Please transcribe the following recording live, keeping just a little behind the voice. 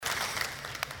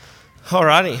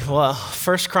Alrighty, well,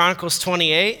 First Chronicles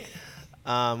 28.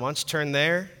 Why don't you turn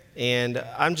there? And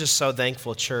I'm just so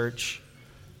thankful, church.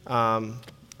 I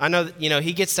know that,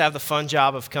 he gets to have the fun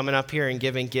job of coming up here and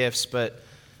giving gifts, but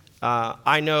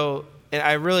I know, and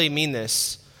I really mean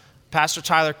this, Pastor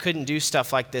Tyler couldn't do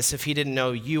stuff like this if he didn't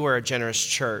know you were a generous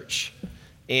church.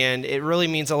 And it really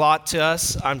means a lot to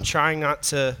us. I'm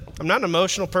not an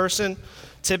emotional person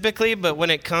typically, but when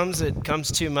it comes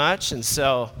too much. And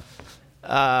so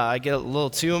I get a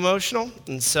little too emotional.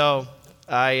 And so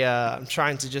I'm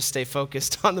trying to just stay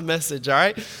focused on the message, all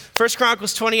right? First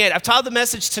Chronicles 28. I've titled the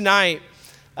message tonight,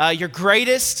 Your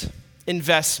Greatest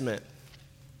Investment.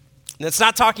 And it's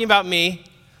not talking about me,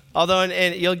 although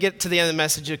and you'll get to the end of the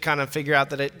message, you'll kind of figure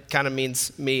out that it kind of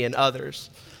means me and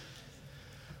others.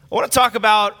 I want to talk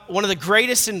about one of the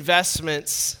greatest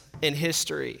investments in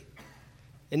history.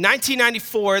 In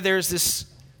 1994, there's this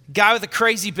guy with a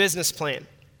crazy business plan.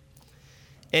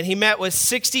 And he met with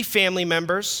 60 family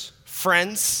members,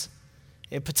 friends,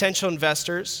 and potential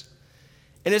investors.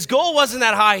 And his goal wasn't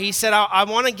that high. He said, I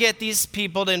want to get these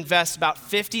people to invest about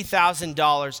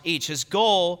 $50,000 each. His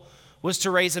goal was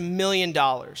to raise $1 million.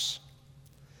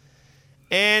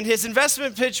 And his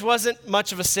investment pitch wasn't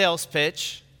much of a sales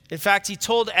pitch. In fact, he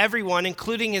told everyone,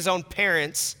 including his own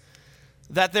parents,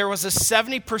 that there was a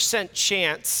 70%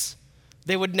 chance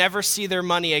they would never see their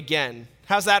money again.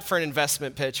 How's that for an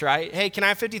investment pitch, right? Hey, can I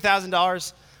have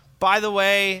 $50,000? By the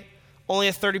way, only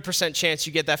a 30% chance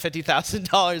you get that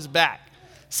 $50,000 back.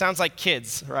 Sounds like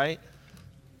kids, right?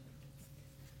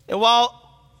 And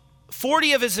while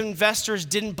 40 of his investors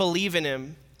didn't believe in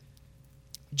him,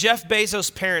 Jeff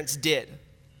Bezos' parents did.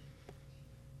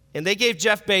 And they gave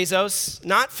Jeff Bezos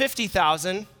not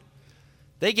 $50,000,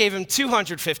 they gave him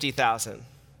 $250,000.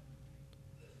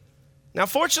 Now,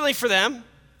 fortunately for them,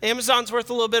 Amazon's worth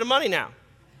a little bit of money now.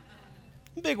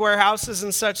 Big warehouses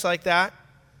and such like that.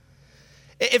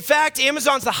 In fact,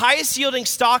 Amazon's the highest yielding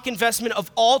stock investment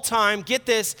of all time. Get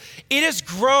this, it has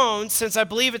grown since I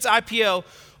believe its IPO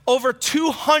over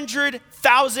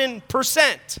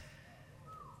 200,000%.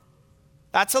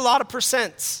 That's a lot of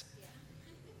percents.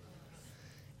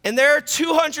 And there are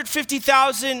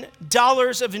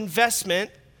 $250,000 of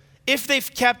investment if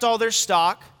they've kept all their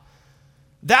stock.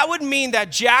 That would mean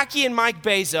that Jackie and Mike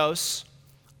Bezos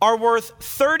are worth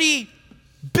 $30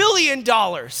 billion.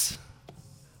 Now,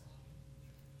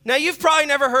 you've probably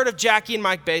never heard of Jackie and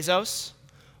Mike Bezos,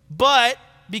 but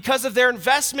because of their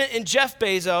investment in Jeff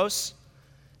Bezos,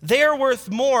 they are worth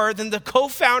more than the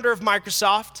co-founder of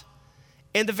Microsoft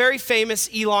and the very famous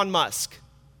Elon Musk.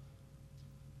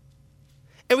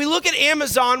 And we look at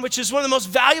Amazon, which is one of the most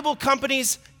valuable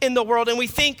companies in the world, and we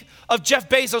think of Jeff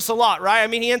Bezos a lot, right? I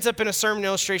mean, he ends up in a sermon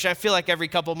illustration, I feel like, every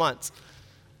couple months.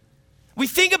 We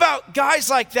think about guys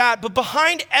like that, but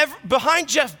behind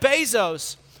Jeff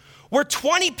Bezos were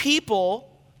 20 people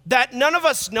that none of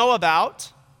us know about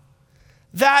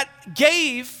that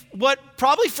gave what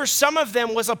probably for some of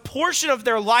them was a portion of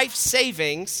their life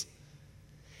savings.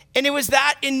 And it was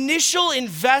that initial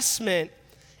investment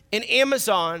in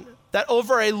Amazon that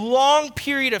over a long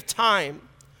period of time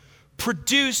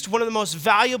produced one of the most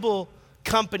valuable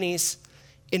companies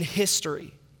in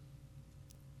history.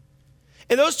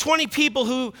 And those 20 people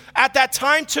who at that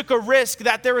time took a risk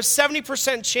that there was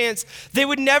 70% chance they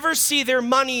would never see their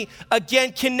money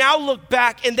again can now look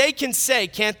back and they can say,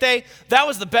 can't they? That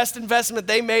was the best investment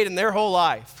they made in their whole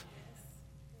life.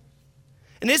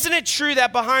 And isn't it true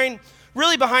that behind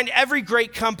every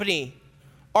great company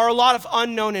are a lot of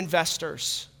unknown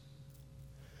investors?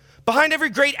 Behind every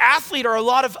great athlete are a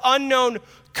lot of unknown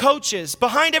coaches.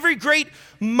 Behind every great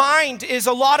mind is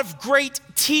a lot of great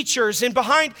teachers. And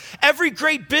behind every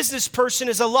great business person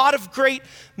is a lot of great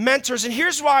mentors. And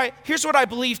here's what I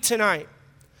believe tonight.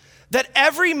 That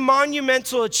every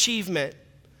monumental achievement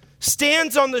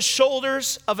stands on the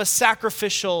shoulders of a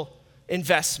sacrificial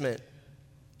investment.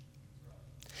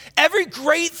 Every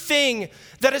great thing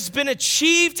that has been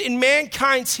achieved in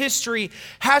mankind's history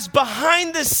has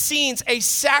behind the scenes a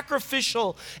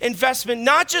sacrificial investment,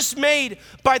 not just made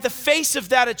by the face of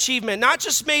that achievement, not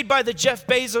just made by the Jeff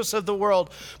Bezos of the world,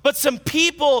 but some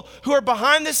people who are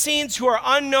behind the scenes, who are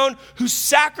unknown, who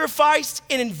sacrificed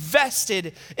and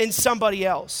invested in somebody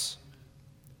else.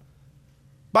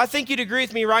 But I think you'd agree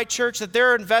with me, right, church, that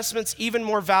there are investments even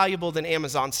more valuable than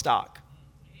Amazon stock.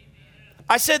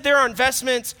 I said there are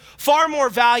investments far more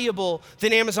valuable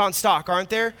than Amazon stock, aren't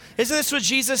there? Isn't this what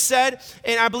Jesus said?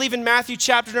 And I believe in Matthew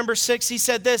chapter number 6, he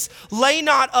said this, "Lay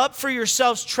not up for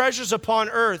yourselves treasures upon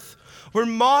earth, where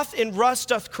moth and rust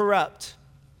doth corrupt,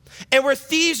 and where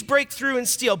thieves break through and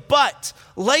steal, but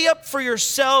lay up for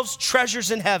yourselves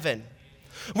treasures in heaven,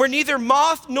 where neither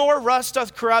moth nor rust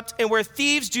doth corrupt, and where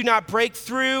thieves do not break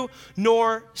through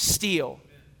nor steal.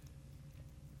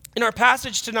 In our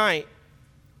passage tonight,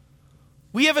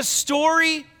 we have a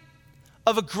story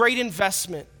of a great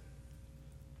investment.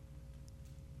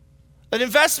 An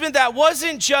investment that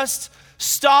wasn't just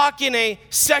stock in a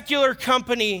secular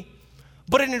company,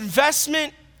 but an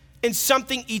investment in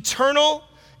something eternal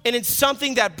and in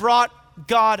something that brought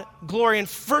God glory. In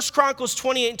 1 Chronicles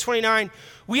 28 and 29,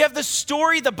 we have the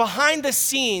story, the behind the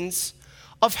scenes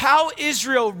of how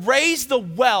Israel raised the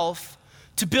wealth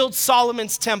to build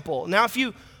Solomon's temple. Now, if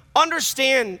you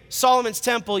understand Solomon's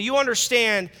temple, you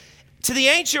understand to the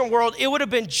ancient world, it would have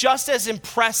been just as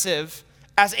impressive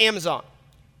as Amazon,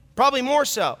 probably more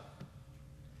so.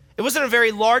 It wasn't a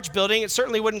very large building. It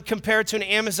certainly wouldn't compare to an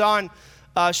Amazon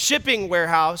shipping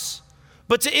warehouse,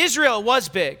 but to Israel, it was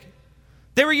big.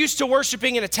 They were used to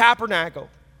worshiping in a tabernacle,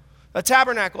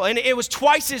 and it was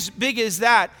twice as big as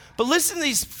that. But listen to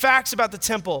these facts about the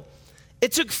temple.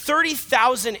 It took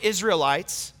 30,000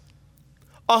 Israelites,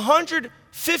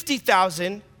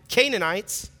 150,000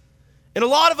 Canaanites, and a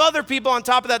lot of other people on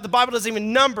top of that the Bible doesn't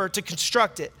even number to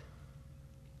construct it.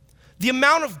 The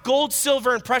amount of gold,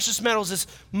 silver, and precious metals is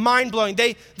mind-blowing.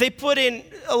 They put in,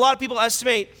 a lot of people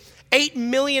estimate, 8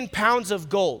 million pounds of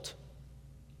gold.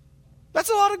 That's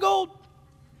a lot of gold.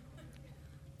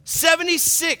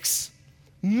 76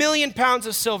 million pounds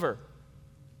of silver.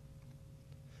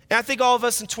 And I think all of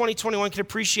us in 2021 can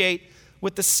appreciate,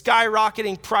 with the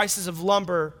skyrocketing prices of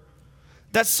lumber,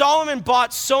 that Solomon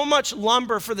bought so much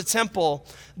lumber for the temple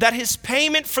that his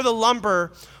payment for the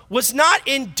lumber was not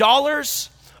in dollars,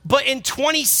 but in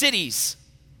 20 cities.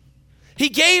 He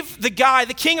gave the guy,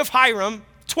 the king of Hiram,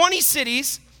 20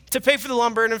 cities to pay for the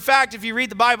lumber. And in fact, if you read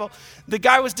the Bible, the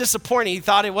guy was disappointed. He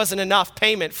thought it wasn't enough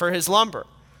payment for his lumber.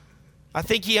 I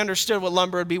think he understood what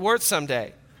lumber would be worth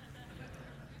someday.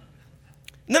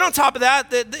 And then on top of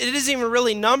that, it isn't even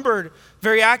really numbered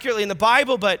very accurately in the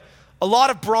Bible, but a lot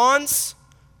of bronze,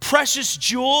 precious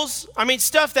jewels. I mean,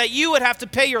 stuff that you would have to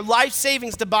pay your life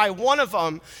savings to buy one of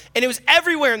them. And it was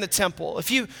everywhere in the temple.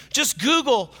 If you just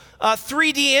Google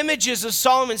 3D images of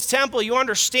Solomon's temple, you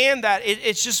understand that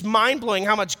it's just mind-blowing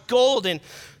how much gold and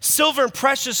silver and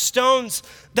precious stones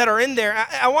that are in there.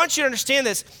 I want you to understand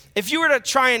this. If you were to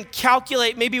try and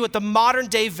calculate maybe what the modern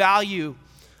day value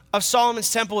of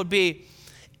Solomon's temple would be,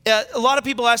 a lot of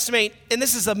people estimate, and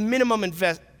this is a minimum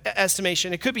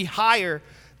estimation, it could be higher,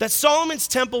 that Solomon's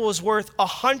temple was worth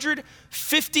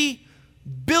 $150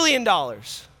 billion.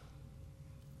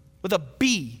 With a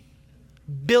B,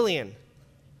 billion.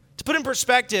 To put in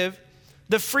perspective,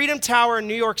 the Freedom Tower in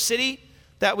New York City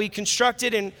that we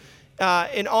constructed in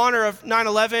honor of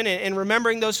 9/11 and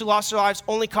remembering those who lost their lives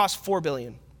only cost $4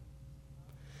 billion.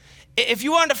 If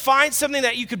you wanted to find something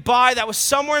that you could buy that was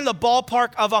somewhere in the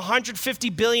ballpark of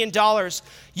 $150 billion,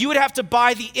 you would have to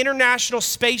buy the International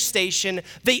Space Station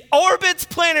that orbits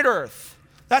planet Earth.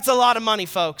 That's a lot of money,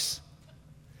 folks.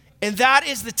 And that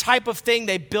is the type of thing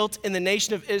they built in the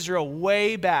nation of Israel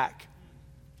way back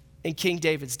in King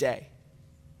David's day.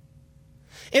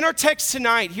 In our text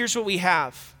tonight, here's what we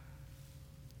have.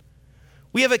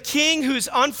 We have a king whose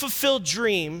unfulfilled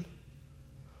dream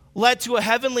led to a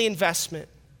heavenly investment.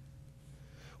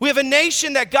 We have a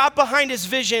nation that got behind his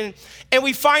vision, and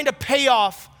we find a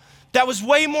payoff that was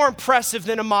way more impressive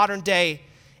than a modern day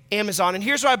Amazon. And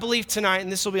here's what I believe tonight,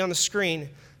 and this will be on the screen,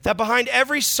 that behind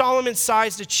every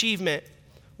Solomon-sized achievement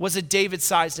was a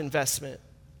David-sized investment.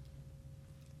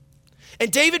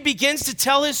 And David begins to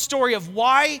tell his story of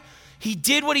why he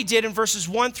did what he did in verses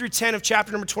 1 through 10 of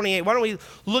chapter number 28. Why don't we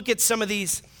look at some of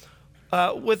these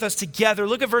with us together?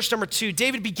 Look at verse number 2.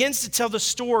 David begins to tell the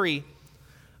story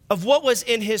of what was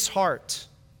in his heart.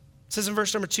 It says in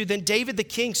verse number 2, then David the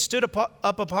king stood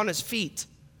up upon his feet,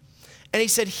 and he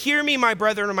said, hear me, my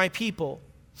brethren and my people.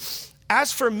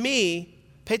 As for me,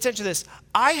 pay attention to this,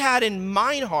 I had in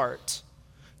mine heart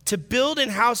to build an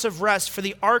house of rest for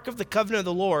the ark of the covenant of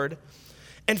the Lord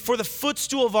and for the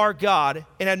footstool of our God,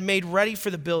 and had made ready for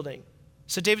the building.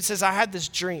 So David says, I had this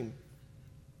dream.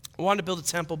 I wanted to build a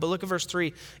temple, but look at verse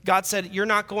 3. God said, you're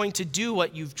not going to do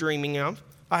what you've dreaming of.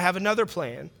 I have another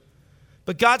plan.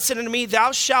 But God said unto me,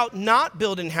 thou shalt not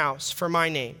build an house for my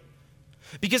name,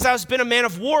 because thou hast been a man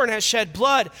of war and hast shed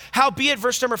blood. Howbeit,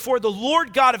 verse number 4, the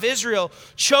Lord God of Israel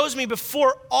chose me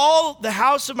before all the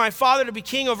house of my father to be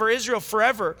king over Israel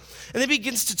forever. And then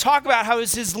begins to talk about how it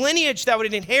was his lineage that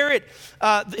would inherit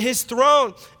his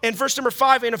throne. And verse number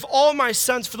 5, and of all my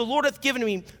sons, for the Lord hath given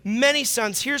me many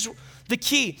sons. Here's the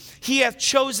key. He hath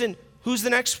chosen, who's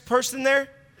the next person there?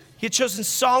 He had chosen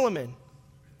Solomon.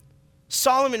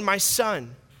 Solomon, my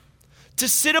son, to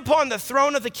sit upon the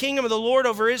throne of the kingdom of the Lord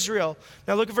over Israel.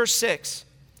 Now look at verse 6.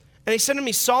 And he said to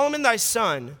me, Solomon thy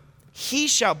son, he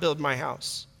shall build my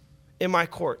house in my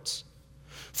courts.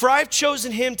 For I have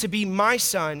chosen him to be my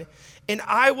son, and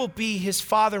I will be his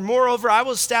father. Moreover, I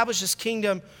will establish his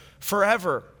kingdom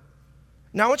forever.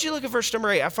 Now I want you to look at verse number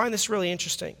 8. I find this really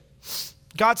interesting.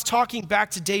 God's talking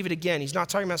back to David again. He's not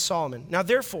talking about Solomon. Now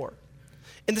therefore,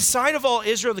 in the sight of all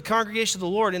Israel, the congregation of the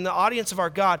Lord, in the audience of our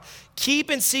God, keep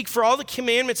and seek for all the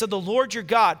commandments of the Lord your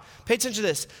God. Pay attention to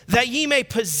this. That ye may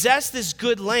possess this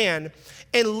good land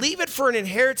and leave it for an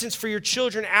inheritance for your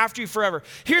children after you forever.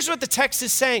 Here's what the text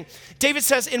is saying. David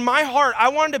says, in my heart, I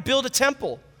wanted to build a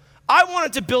temple. I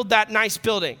wanted to build that nice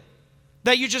building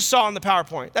that you just saw on the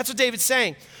PowerPoint. That's what David's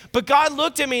saying. But God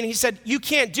looked at me and he said, you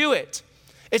can't do it.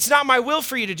 It's not my will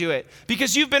for you to do it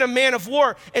because you've been a man of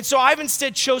war. And so I've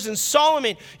instead chosen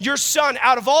Solomon, your son.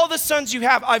 Out of all the sons you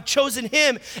have, I've chosen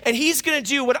him. And he's going to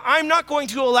do what I'm not going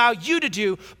to allow you to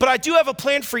do. But I do have a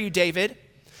plan for you, David.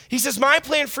 He says, my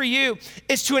plan for you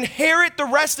is to inherit the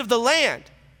rest of the land.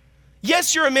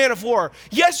 Yes, you're a man of war.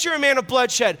 Yes, you're a man of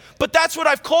bloodshed. But that's what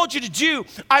I've called you to do.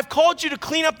 I've called you to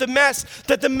clean up the mess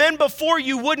that the men before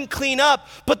you wouldn't clean up.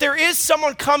 But there is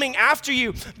someone coming after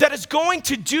you that is going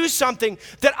to do something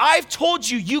that I've told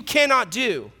you you cannot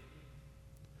do.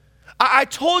 I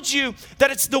told you that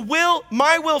it's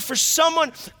my will for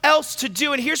someone else to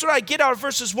do. And here's what I get out of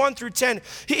verses 1 through 10.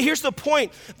 Here's the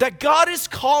point that God is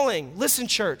calling, listen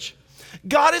church,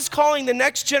 God is calling the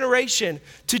next generation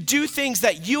to do things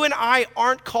that you and I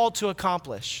aren't called to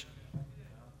accomplish.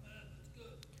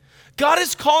 God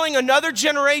is calling another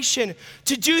generation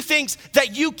to do things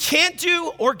that you can't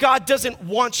do or God doesn't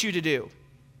want you to do.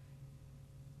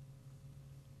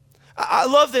 I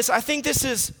love this. I think this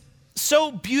is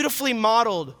so beautifully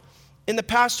modeled in the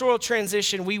pastoral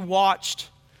transition we watched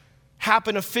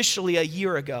happen officially a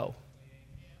year ago.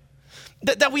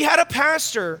 That we had a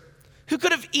pastor who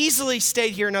could have easily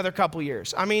stayed here another couple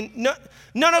years. I mean,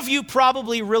 none of you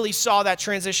probably really saw that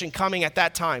transition coming at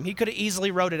that time. He could have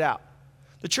easily wrote it out.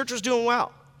 The church was doing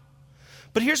well.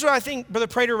 But here's what I think Brother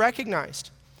Prater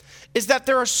recognized, is that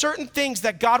there are certain things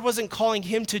that God wasn't calling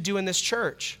him to do in this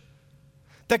church,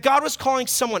 that God was calling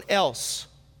someone else.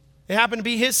 It happened to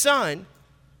be his son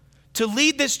to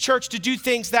lead this church to do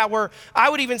things that were, I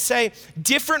would even say,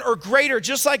 different or greater,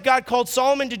 just like God called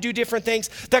Solomon to do different things,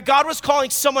 that God was calling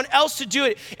someone else to do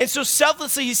it. And so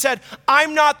selflessly he said,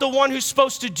 I'm not the one who's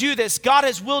supposed to do this. God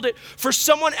has willed it for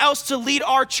someone else to lead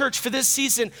our church for this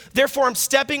season. Therefore, I'm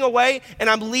stepping away and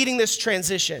I'm leading this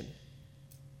transition.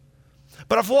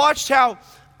 But I've watched how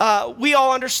we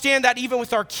all understand that even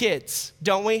with our kids,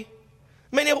 don't we?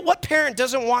 I mean, what parent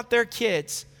doesn't want their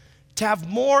kids to have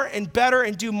more and better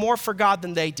and do more for God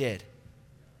than they did?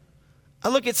 I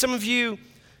look at some of you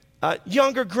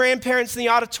younger grandparents in the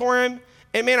auditorium,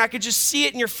 and man, I could just see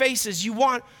it in your faces. You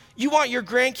want your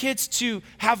grandkids to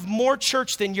have more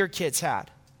church than your kids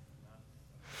had.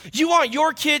 You want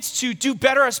your kids to do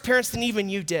better as parents than even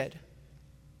you did.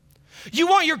 You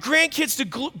want your grandkids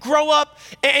to grow up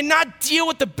and not deal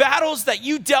with the battles that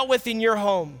you dealt with in your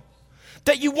home.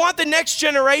 That you want the next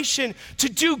generation to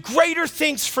do greater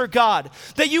things for God.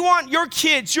 That you want your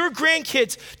kids, your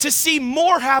grandkids to see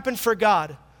more happen for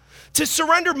God. To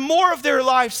surrender more of their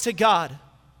lives to God.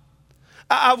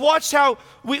 I've watched how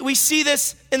we see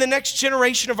this in the next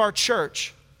generation of our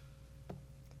church.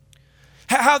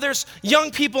 How there's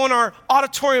young people in our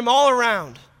auditorium all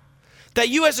around that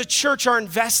you as a church are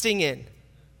investing in.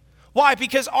 Why?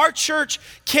 Because our church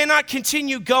cannot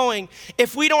continue going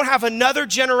if we don't have another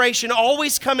generation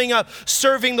always coming up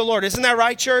serving the Lord. Isn't that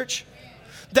right, church?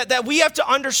 That we have to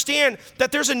understand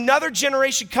that there's another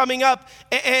generation coming up,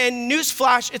 and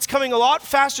newsflash, it's coming a lot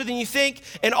faster than you think,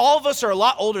 and all of us are a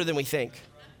lot older than we think.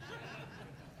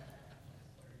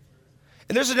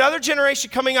 And there's another generation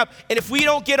coming up, and if we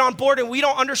don't get on board and we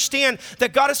don't understand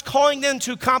that God is calling them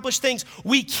to accomplish things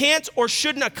we can't or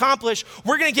shouldn't accomplish,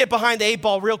 we're going to get behind the 8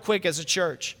 ball real quick as a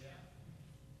church.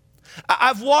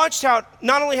 I've watched how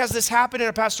not only has this happened in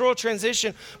a pastoral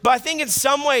transition, but I think in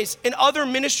some ways in other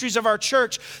ministries of our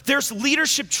church, there's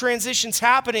leadership transitions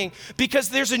happening because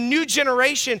there's a new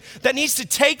generation that needs to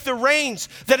take the reins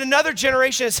that another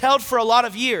generation has held for a lot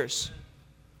of years.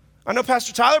 I know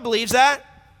Pastor Tyler believes that.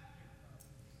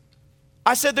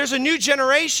 I said there's a new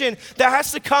generation that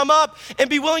has to come up and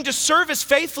be willing to serve as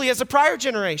faithfully as the prior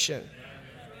generation.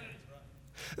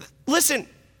 Listen,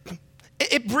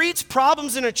 it breeds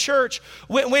problems in a church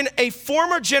when a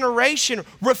former generation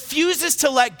refuses to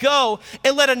let go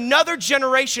and let another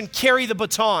generation carry the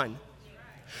baton.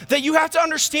 That you have to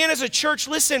understand as a church,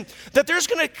 listen, that there's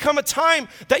going to come a time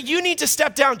that you need to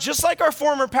step down, just like our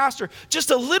former pastor,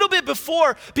 just a little bit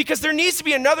before, because there needs to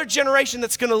be another generation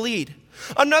that's going to lead,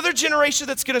 another generation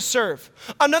that's going to serve,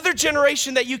 another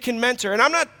generation that you can mentor. And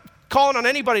I'm not calling on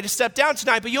anybody to step down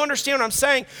tonight, but you understand what I'm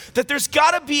saying, that there's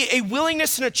got to be a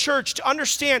willingness in a church to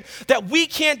understand that we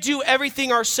can't do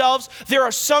everything ourselves. There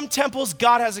are some temples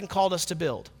God hasn't called us to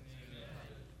build.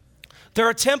 There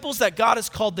are temples that God has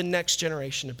called the next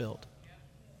generation to build.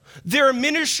 There are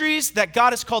ministries that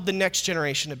God has called the next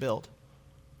generation to build.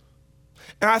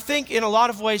 And I think in a lot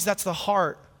of ways that's the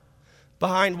heart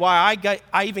behind why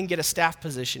I even get a staff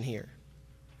position here.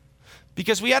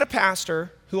 Because we had a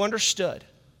pastor who understood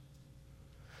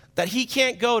that he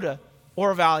can't go to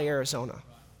Oro Valley, Arizona.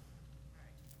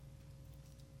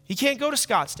 He can't go to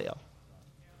Scottsdale.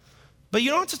 But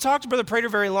you don't have to talk to Brother Prater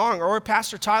very long or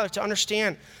Pastor Tyler to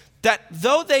understand that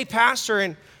though they pastor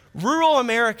in rural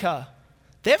America,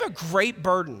 they have a great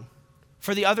burden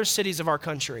for the other cities of our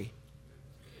country.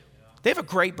 They have a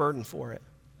great burden for it.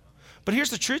 But here's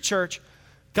the truth, church.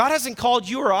 God hasn't called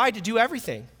you or I to do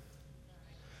everything.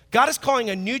 God is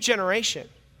calling a new generation.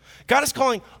 God is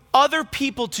calling other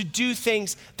people to do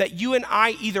things that you and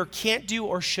I either can't do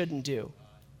or shouldn't do.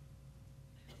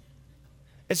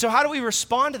 And so how do we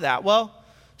respond to that? Well,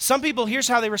 some people, here's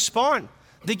how they respond.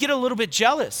 They get a little bit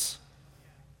jealous.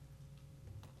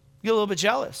 Get a little bit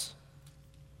jealous.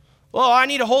 Well, I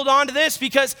need to hold on to this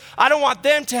because I don't want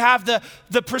them to have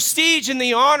the prestige and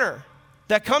the honor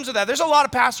that comes with that. There's a lot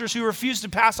of pastors who refuse to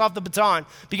pass off the baton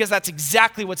because that's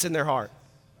exactly what's in their heart.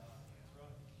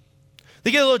 They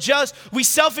get a little jealous. We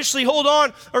selfishly hold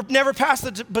on or never pass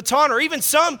the baton, or even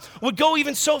some would go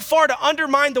even so far to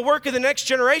undermine the work of the next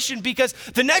generation because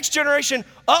the next generation,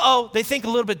 they think a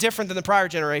little bit different than the prior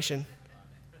generation.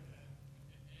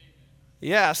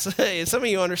 Yes, some of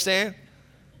you understand.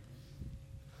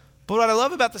 But what I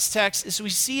love about this text is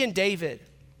we see in David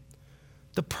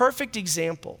the perfect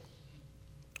example.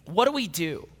 What do we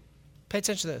do? Pay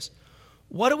attention to this.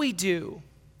 What do we do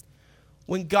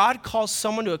when God calls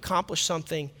someone to accomplish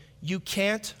something you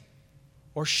can't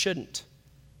or shouldn't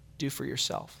do for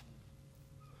yourself?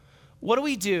 What do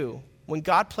we do when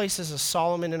God places a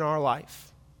Solomon in our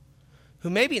life who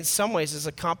maybe in some ways is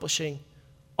accomplishing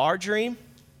our dream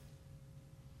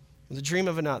or the dream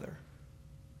of another?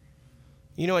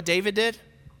 You know what David did?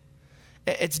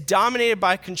 It's dominated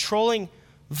by a controlling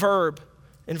verb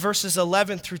in verses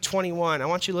 11 through 21. I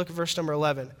want you to look at verse number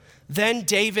 11. Then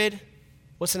David,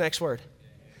 what's the next word?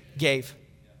 Gave.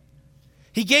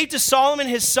 He gave to Solomon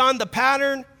his son the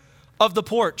pattern of the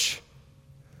porch.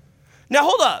 Now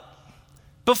hold up.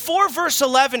 Before verse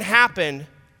 11 happened,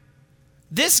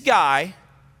 this guy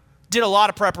did a lot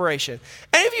of preparation.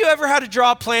 Any of you ever had to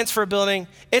draw plans for a building?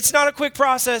 It's not a quick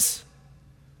process.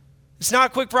 It's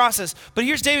not a quick process. But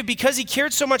here's David, because he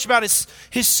cared so much about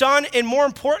his son and more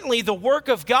importantly, the work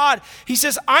of God, he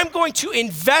says, I'm going to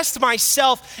invest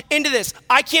myself into this.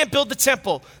 I can't build the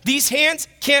temple. These hands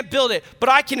can't build it, but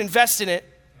I can invest in it.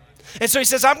 And so he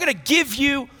says, I'm going to give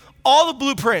you all the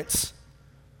blueprints.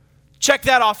 Check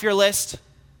that off your list.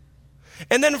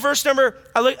 And then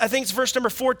I think it's verse number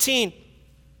 14.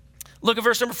 Look at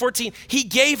verse number 14. He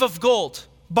gave of gold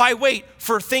by weight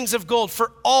for things of gold,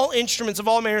 for all instruments of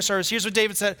all manner of service. Here's what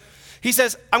David said. He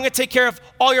says, I'm going to take care of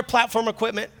all your platform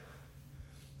equipment.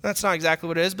 That's not exactly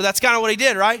what it is, but that's kind of what he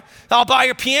did, right? I'll buy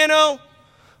your piano,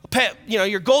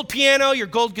 your gold piano, your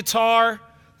gold guitar.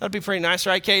 That'd be pretty nice,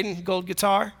 right, Caden? Gold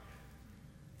guitar.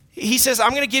 He says, I'm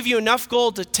going to give you enough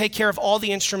gold to take care of all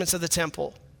the instruments of the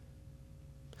temple.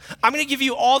 I'm going to give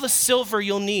you all the silver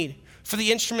you'll need for the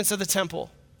instruments of the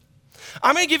temple.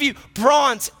 I'm going to give you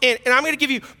bronze and I'm going to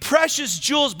give you precious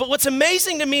jewels. But what's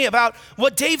amazing to me about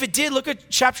what David did, look at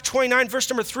chapter 29, verse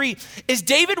number 3, is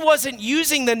David wasn't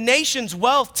using the nation's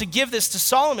wealth to give this to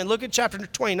Solomon. Look at chapter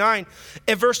 29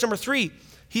 and verse number 3.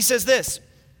 He says this,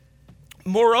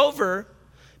 moreover,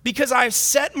 because I have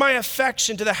set my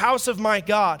affection to the house of my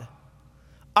God,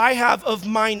 I have of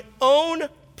mine own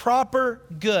proper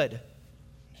good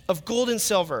of gold and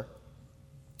silver,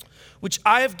 which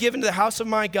I have given to the house of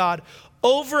my God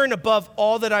over and above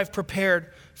all that I've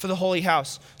prepared for the holy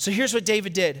house. So here's what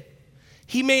David did.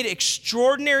 He made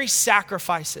extraordinary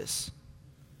sacrifices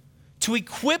to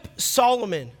equip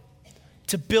Solomon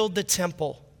to build the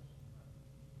temple.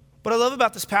 What I love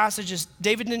about this passage is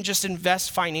David didn't just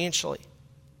invest financially.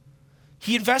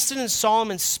 He invested in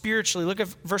Solomon spiritually. Look at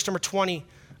verse number 20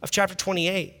 of chapter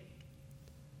 28.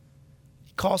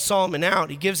 He calls Solomon out.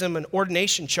 He gives him an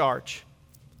ordination charge.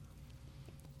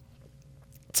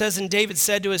 It says, and David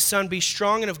said to his son, be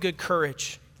strong and of good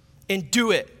courage, and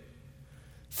do it.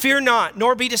 Fear not,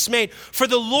 nor be dismayed. For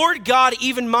the Lord God,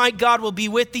 even my God, will be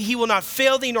with thee. He will not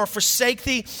fail thee, nor forsake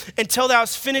thee, until thou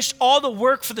hast finished all the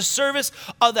work for the service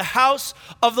of the house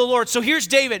of the Lord. So here's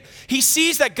David. He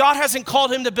sees that God hasn't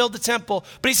called him to build the temple,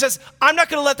 but he says, I'm not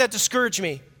going to let that discourage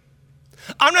me.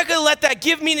 I'm not going to let that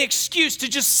give me an excuse to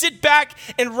just sit back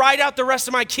and ride out the rest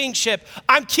of my kingship.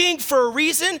 I'm king for a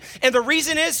reason, and the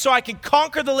reason is so I can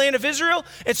conquer the land of Israel,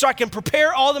 and so I can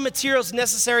prepare all the materials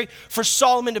necessary for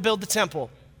Solomon to build the temple.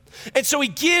 And so he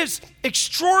gives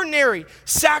extraordinary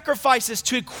sacrifices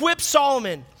to equip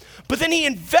Solomon, but then he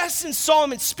invests in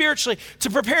Solomon spiritually to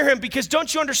prepare him, because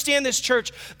don't you understand this,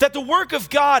 church, that the work of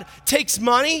God takes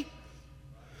money,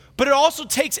 but it also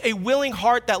takes a willing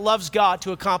heart that loves God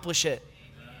to accomplish it.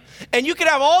 And you can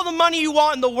have all the money you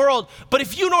want in the world, but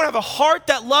if you don't have a heart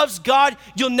that loves God,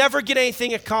 you'll never get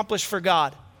anything accomplished for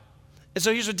God. And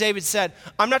so here's what David said.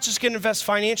 I'm not just going to invest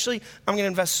financially, I'm going to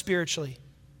invest spiritually.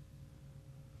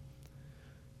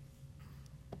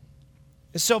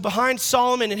 And so behind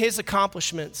Solomon and his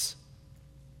accomplishments,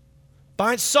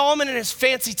 behind Solomon and his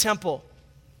fancy temple,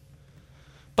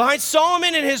 behind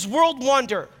Solomon and his world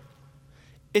wonder,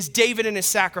 is David and his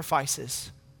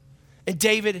sacrifices, and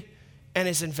David and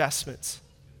his investments.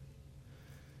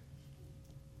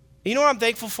 You know what I'm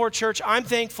thankful for, church? I'm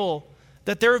thankful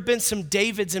that there have been some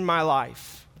Davids in my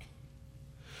life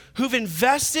who've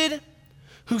invested,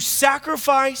 who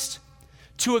sacrificed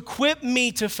to equip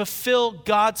me to fulfill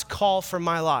God's call for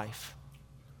my life.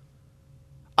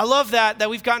 I love that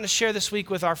we've gotten to share this week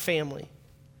with our family,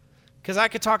 because I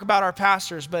could talk about our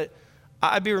pastors, but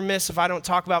I'd be remiss if I don't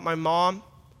talk about my mom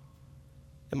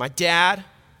and my dad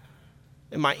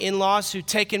and my in-laws who've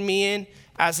taken me in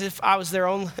as if I was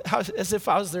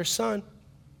their son,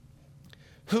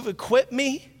 who've equipped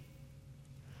me.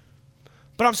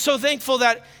 But I'm so thankful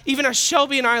that even as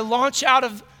Shelby and I launch out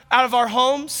of our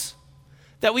homes,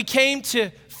 that we came to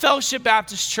Fellowship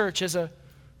Baptist Church as a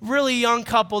really young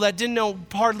couple that didn't know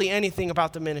hardly anything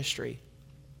about the ministry.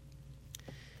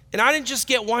 And I didn't just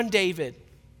get one David,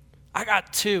 I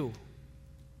got two.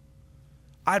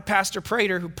 I had Pastor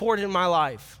Prater, who poured into my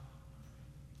life.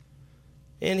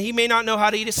 And he may not know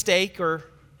how to eat a steak, or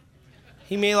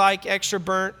he may like extra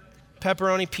burnt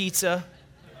pepperoni pizza.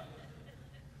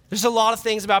 There's a lot of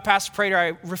things about Pastor Prater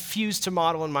I refuse to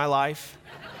model in my life.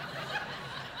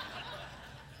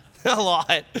 A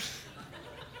lot.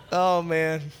 Oh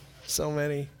man, so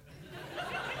many.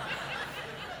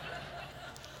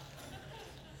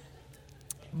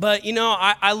 But you know,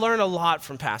 I learned a lot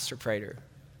from Pastor Prater.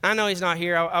 I know he's not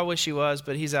here. I wish he was,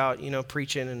 but he's out,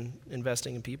 preaching and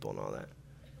investing in people and all that.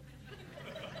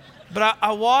 But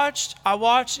I watched,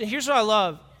 and here's what I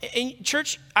love. In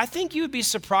church, I think you would be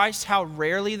surprised how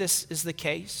rarely this is the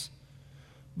case.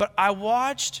 But I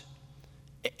watched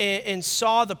and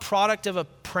saw the product of a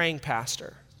praying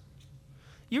pastor.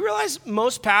 You realize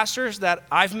most pastors that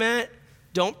I've met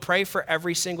don't pray for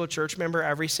every single church member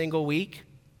every single week?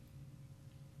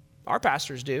 Our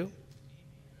pastors do.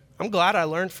 I'm glad I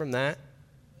learned from that.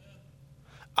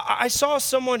 I saw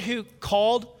someone who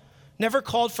never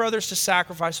called for others to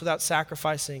sacrifice without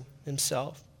sacrificing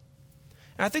himself.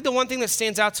 And I think the one thing that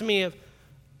stands out to me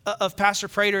of Pastor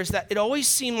Prater is that it always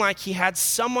seemed like he had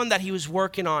someone that he was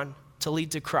working on to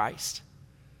lead to Christ.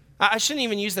 I shouldn't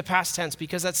even use the past tense,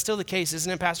 because that's still the case,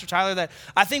 isn't it, Pastor Tyler? That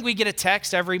I think we get a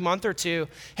text every month or two.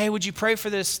 Hey, would you pray for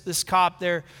this cop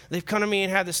there? They've come to me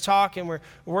and had this talk, and we're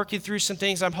working through some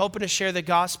things. I'm hoping to share the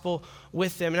gospel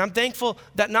with them. And I'm thankful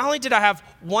that not only did I have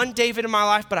one David in my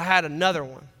life, but I had another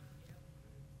one.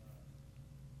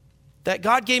 That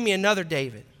God gave me another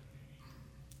David.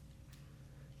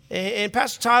 And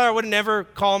Pastor Tyler, I would never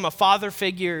call him a father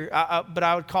figure, but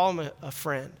I would call him a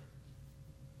friend.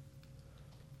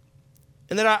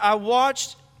 And then I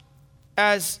watched,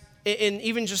 as in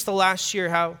even just the last year,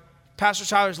 how Pastor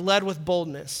Tyler's led with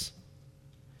boldness.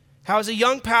 How as a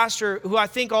young pastor, who I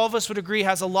think all of us would agree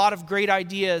has a lot of great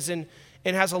ideas and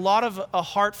has a lot of a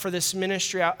heart for this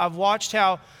ministry, I've watched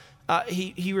how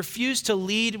he refused to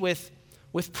lead with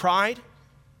pride,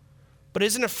 but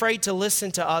isn't afraid to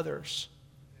listen to others.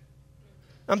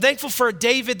 I'm thankful for a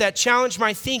David that challenged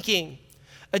my thinking,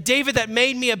 a David that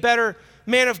made me a better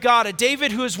man of God, a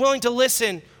David who is willing to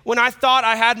listen when I thought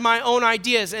I had my own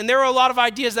ideas. And there were a lot of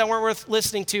ideas that weren't worth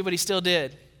listening to, but he still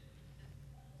did.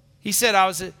 He said I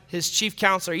was his chief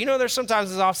counselor. There's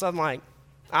sometimes all of a sudden like,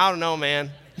 I don't know,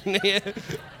 man.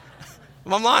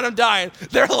 I'm lying, I'm dying.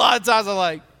 There are a lot of times I'm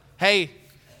like, hey,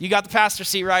 you got the pastor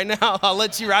seat right now. I'll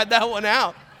let you ride that one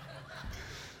out.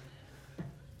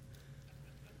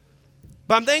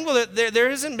 But I'm thankful that there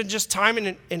hasn't been just time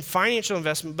and financial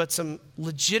investment, but some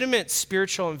legitimate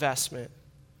spiritual investment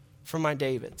from my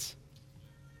Davids,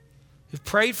 who've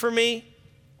prayed for me,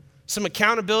 some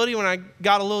accountability when I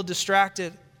got a little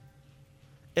distracted,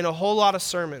 and a whole lot of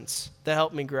sermons that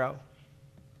helped me grow.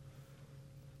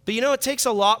 But you know, it takes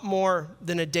a lot more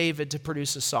than a David to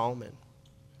produce a Solomon.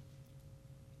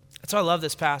 That's why I love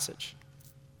this passage.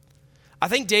 I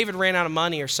think David ran out of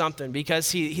money or something,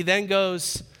 because he then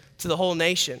goes to the whole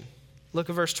nation. Look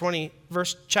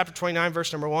at chapter 29,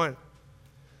 verse number 1. It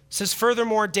says,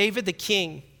 furthermore, David the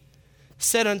king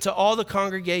said unto all the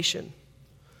congregation,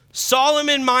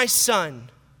 Solomon my son,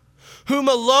 whom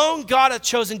alone God hath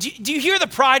chosen. Do you hear the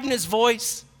pride in his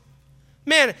voice?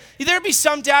 Man, there'd be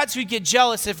some dads who'd get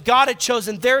jealous if God had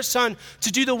chosen their son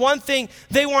to do the one thing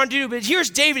they want to do. But here's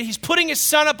David. He's putting his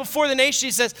son up before the nation.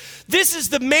 He says, this is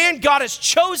the man God has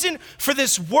chosen for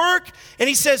this work. And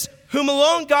he says, whom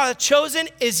alone God hath chosen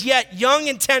is yet young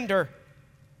and tender.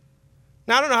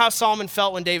 Now, I don't know how Solomon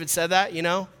felt when David said that, you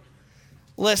know.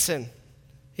 Listen,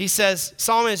 he says,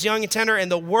 Solomon is young and tender,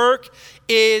 and the work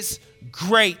is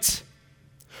great.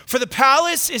 For the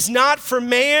palace is not for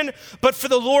man, but for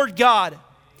the Lord God.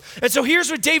 And so here's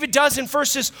what David does in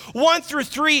verses 1 through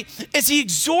 3 is he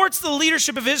exhorts the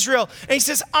leadership of Israel. And he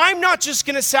says, I'm not just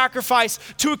going to sacrifice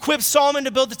to equip Solomon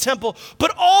to build the temple,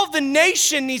 but all of the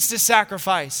nation needs to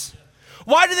sacrifice.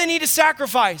 Why do they need to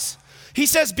sacrifice? He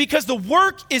says, because the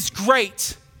work is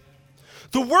great.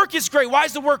 The work is great. Why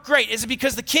is the work great? Is it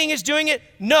because the king is doing it?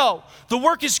 No. The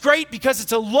work is great because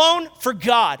it's alone for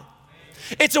God.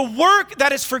 It's a work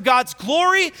that is for God's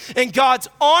glory and God's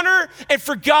honor and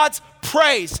for God's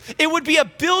praise. It would be a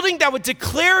building that would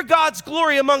declare God's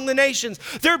glory among the nations.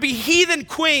 There would be heathen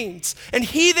queens and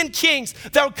heathen kings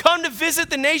that would come to visit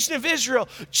the nation of Israel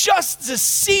just to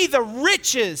see the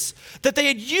riches that they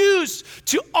had used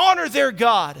to honor their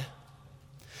God.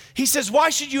 He says,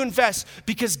 why should you invest?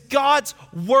 Because God's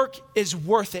work is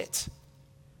worth it.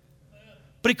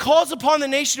 But he calls upon the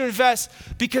nation to invest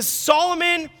because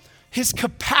Solomon, his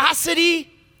capacity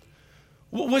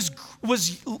was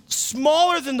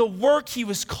smaller than the work he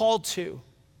was called to.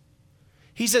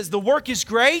 He says, the work is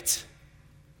great,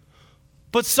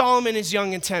 but Solomon is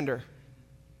young and tender.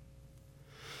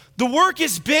 The work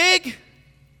is big,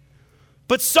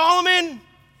 but Solomon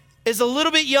is a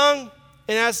little bit young,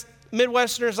 and as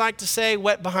Midwesterners like to say,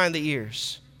 wet behind the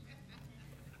ears.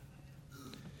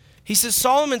 He says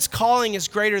Solomon's calling is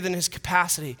greater than his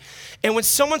capacity. And when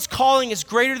someone's calling is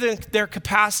greater than their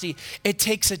capacity, it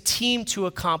takes a team to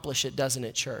accomplish it, doesn't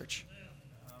it, church?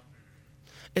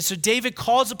 And so David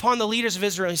calls upon the leaders of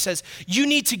Israel. He says, you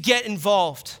need to get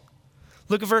involved.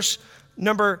 Look at verse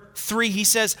number 3. He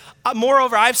says,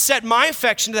 moreover, I've set my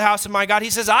affection to the house of my God. He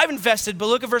says, I've invested. But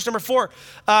look at verse number 4.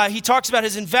 He talks about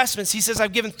his investments. He says,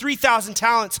 I've given 3,000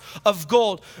 talents of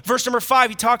gold. Verse number 5,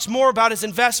 he talks more about his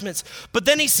investments. But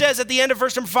then he says at the end of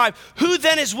verse number 5, who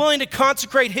then is willing to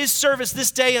consecrate his service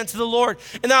this day unto the Lord?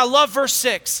 And then I love verse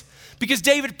 6. Because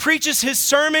David preaches his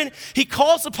sermon. He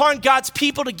calls upon God's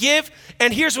people to give.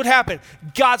 And here's what happened.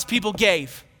 God's people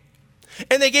gave.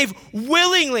 And they gave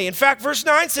willingly. In fact, verse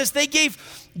 9 says they gave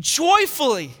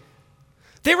joyfully.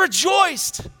 They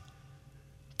rejoiced.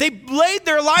 They laid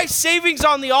their life savings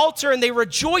on the altar and they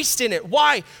rejoiced in it.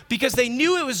 Why? Because they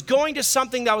knew it was going to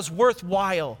something that was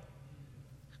worthwhile.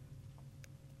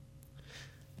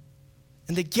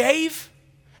 And they gave.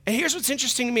 And here's what's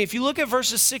interesting to me. If you look at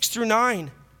verses 6 through 9,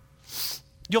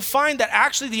 you'll find that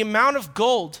actually the amount of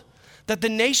gold that the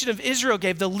nation of Israel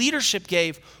gave, the leadership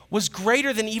gave, was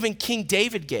greater than even King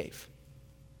David gave.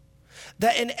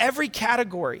 That in every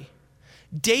category,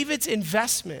 David's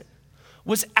investment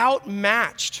was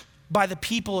outmatched by the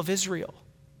people of Israel.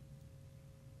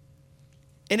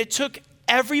 And it took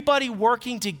everybody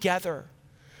working together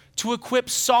to equip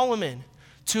Solomon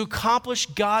to accomplish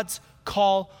God's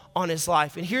call on his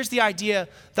life. And here's the idea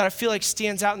that I feel like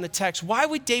stands out in the text. Why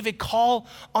would David call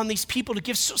on these people to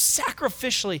give so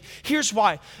sacrificially? Here's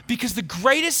why. Because the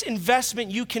greatest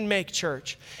investment you can make,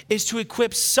 church, is to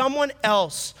equip someone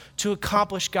else to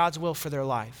accomplish God's will for their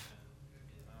life.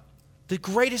 The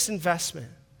greatest investment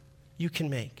you can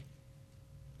make.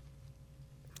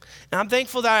 And I'm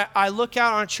thankful that I look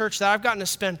out on a church that I've gotten to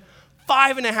spend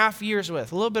 5.5 years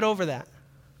with, a little bit over that.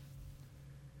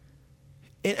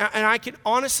 And I can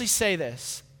honestly say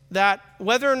this, that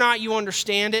whether or not you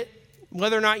understand it,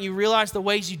 whether or not you realize the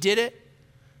ways you did it,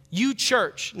 you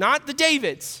church, not the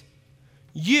Davids,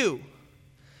 you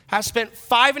have spent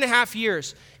 5.5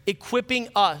 years equipping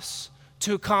us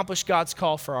to accomplish God's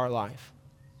call for our life.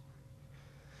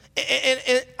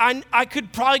 And I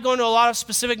could probably go into a lot of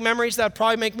specific memories that would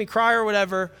probably make me cry or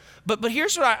whatever, but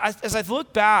here's what as I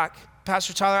look back,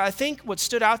 Pastor Tyler, I think what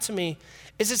stood out to me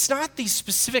is it's not these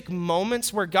specific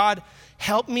moments where God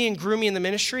helped me and grew me in the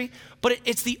ministry, but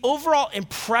it's the overall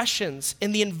impressions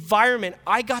and the environment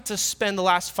I got to spend the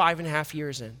last 5.5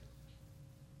 years in.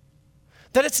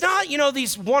 That it's not,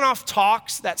 these one-off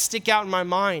talks that stick out in my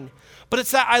mind, but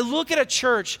it's that I look at a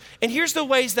church, and here's the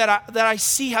ways that I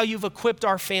see how you've equipped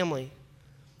our family.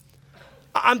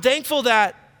 I'm thankful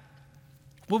that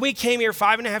when we came here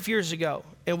 5.5 years ago,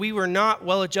 and we were not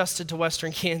well adjusted to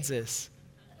Western Kansas,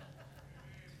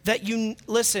 that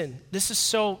listen, this is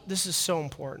so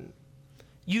important.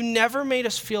 You never made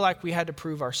us feel like we had to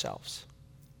prove ourselves.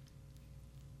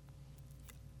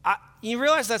 You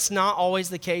realize that's not always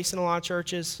the case in a lot of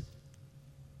churches?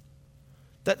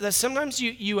 That sometimes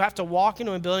you have to walk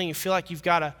into a building and you feel like you've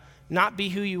got to not be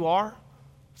who you are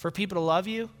for people to love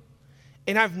you.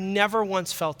 And I've never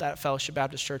once felt that at Fellowship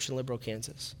Baptist Church in Liberal,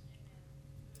 Kansas.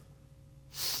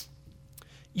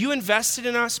 You invested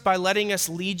in us by letting us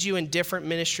lead you in different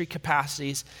ministry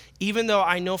capacities, even though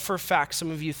I know for a fact some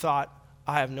of you thought,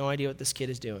 I have no idea what this kid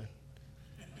is doing.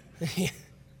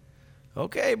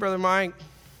 Okay, Brother Mike.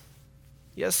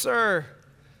 Yes, sir.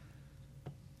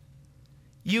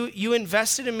 You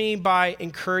invested in me by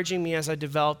encouraging me as I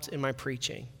developed in my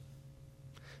preaching.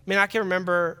 I can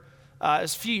remember it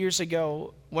was a few years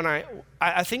ago when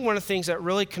I think one of the things that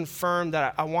really confirmed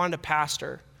that I wanted to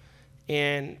pastor,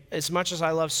 and as much as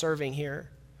I love serving here,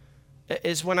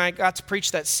 is when I got to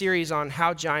preach that series on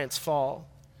how giants fall.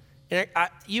 And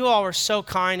you all were so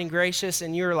kind and gracious,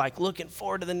 and you were like looking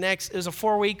forward to the next. It was a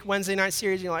 4-week Wednesday night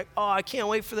series, and you're like, oh, I can't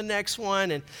wait for the next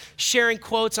one, and sharing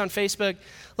quotes on Facebook.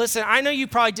 Listen, I know you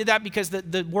probably did that because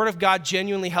the Word of God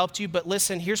genuinely helped you, but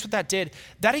listen, here's what that did.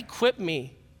 That equipped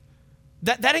me.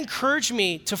 That encouraged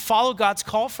me to follow God's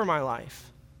call for my life.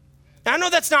 And I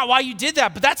know that's not why you did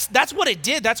that, but that's what it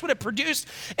did. That's what it produced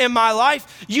in my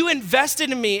life. You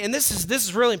invested in me, and this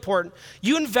is really important.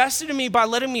 You invested in me by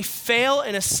letting me fail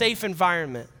in a safe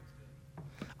environment.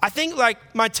 I think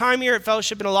like my time here at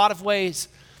Fellowship in a lot of ways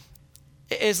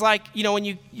is like,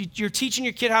 when you're teaching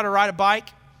your kid how to ride a bike,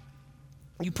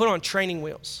 you put on training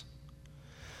wheels.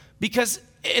 Because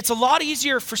it's a lot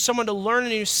easier for someone to learn a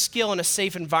new skill in a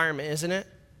safe environment, isn't it?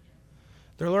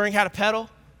 They're learning how to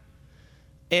pedal.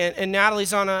 And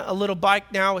Natalie's on a little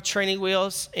bike now with training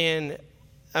wheels. And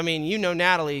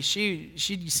Natalie, she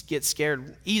just gets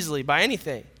scared easily by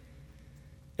anything.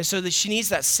 And so that she needs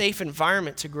that safe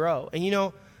environment to grow. And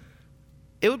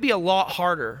it would be a lot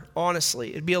harder, honestly.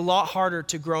 It'd be a lot harder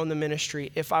to grow in the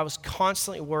ministry if I was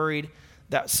constantly worried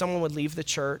that someone would leave the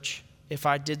church if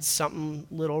I did something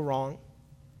little wrong.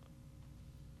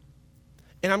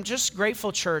 And I'm just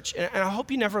grateful, church, and I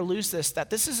hope you never lose this, that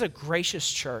this is a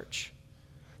gracious church.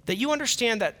 That you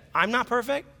understand that I'm not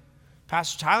perfect,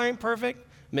 Pastor Tyler ain't perfect,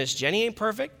 Miss Jenny ain't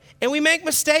perfect, and we make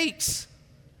mistakes.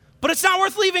 But it's not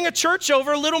worth leaving a church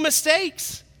over little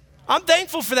mistakes. I'm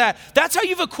thankful for that. That's how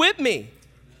you've equipped me.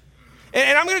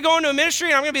 And I'm going to go into a ministry,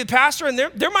 and I'm going to be the pastor, and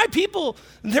there might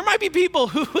be people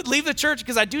who would leave the church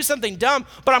because I do something dumb,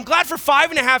 but I'm glad for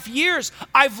 5.5 years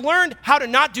I've learned how to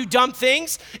not do dumb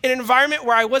things in an environment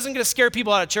where I wasn't going to scare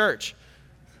people out of church.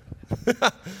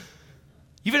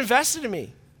 You've invested in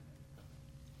me.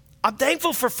 I'm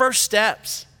thankful for First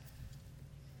Steps.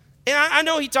 And I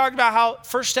know he talked about how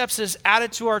First Steps is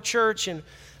added to our church and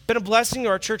been a blessing to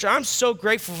our church. I'm so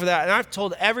grateful for that. And I've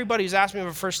told everybody who's asked me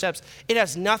about First Steps, it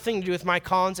has nothing to do with Mike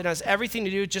Collins. It has everything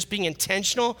to do with just being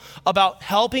intentional about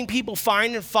helping people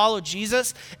find and follow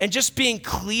Jesus and just being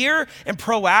clear and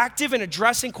proactive and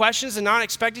addressing questions and not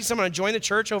expecting someone to join the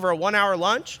church over a 1-hour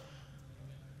lunch.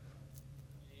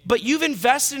 But you've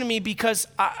invested in me because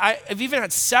I've even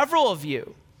had several of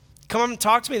you come up and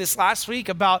talk to me this last week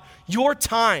about your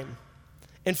time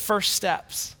in First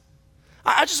Steps.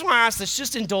 I just want to ask this,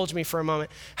 just indulge me for a moment.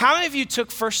 How many of you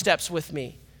took First Steps with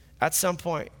me at some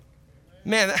point?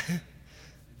 Man,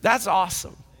 that's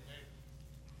awesome.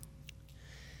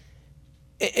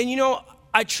 And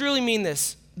I truly mean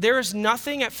this. There is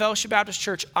nothing at Fellowship Baptist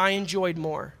Church I enjoyed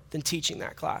more than teaching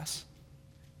that class.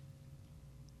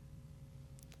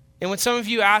 And when some of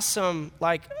you ask some,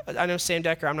 I know Sam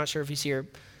Decker, I'm not sure if he's here,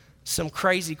 some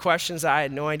crazy questions that I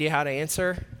had no idea how to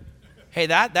answer, hey,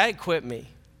 that equipped me.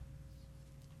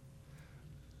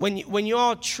 When you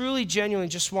all truly, genuinely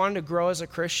just wanted to grow as a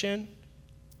Christian,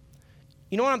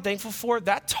 you know what I'm thankful for?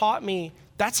 That taught me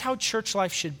that's how church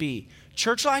life should be.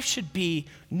 Church life should be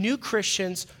new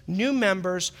Christians, new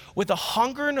members with a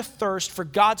hunger and a thirst for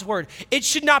God's word. It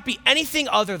should not be anything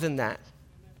other than that.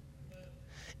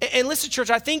 And listen,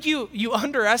 church, I think you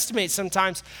underestimate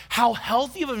sometimes how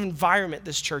healthy of an environment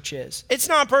this church is. It's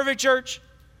not a perfect church,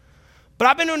 But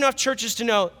I've been to enough churches to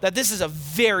know that this is a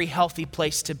very healthy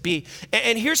place to be.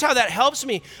 And here's how that helps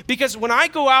me, because when I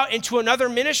go out into another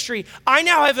ministry, I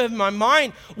now have in my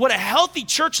mind what a healthy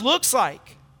church looks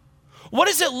like. What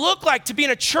does it look like to be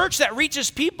in a church that reaches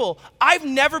people? I've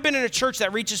never been in a church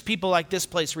that reaches people like this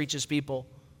place reaches people.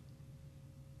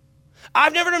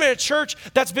 I've never been in a church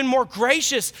that's been more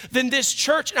gracious than this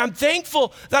church. And I'm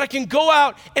thankful that I can go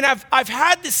out and I've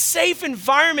had this safe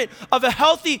environment of a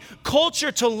healthy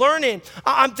culture to learn in.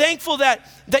 I'm thankful that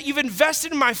you've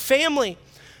invested in my family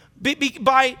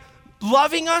by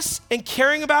loving us and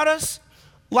caring about us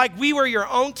like we were your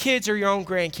own kids or your own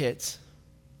grandkids.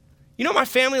 You know, my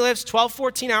family lives 12,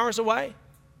 14 hours away.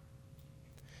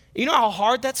 You know how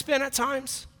hard that's been at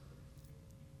times?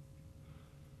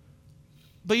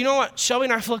 But you know what Shelby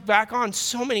and I look back on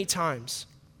so many times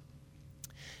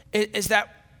is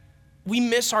that we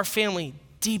miss our family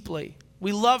deeply.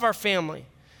 We love our family.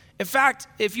 In fact,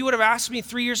 if you would have asked me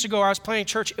 3 years ago where I was planning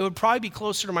church, it would probably be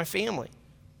closer to my family.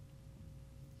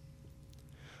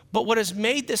 But what has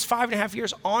made this 5.5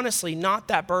 years, honestly, not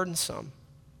that burdensome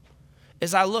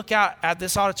is I look out at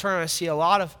this auditorium and I see a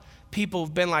lot of people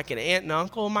who've been like an aunt and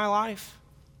uncle in my life.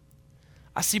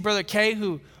 I see Brother Kay,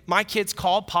 who my kids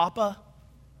call Papa.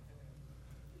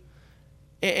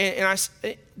 And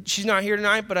she's not here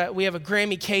tonight, but we have a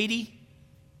Grammy Katie.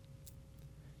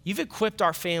 You've equipped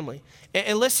our family.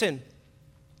 And listen,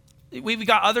 we've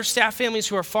got other staff families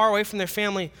who are far away from their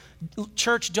family.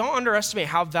 Church, don't underestimate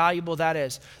how valuable that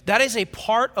is. That is a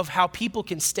part of how people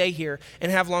can stay here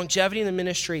and have longevity in the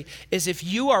ministry, is if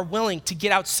you are willing to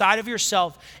get outside of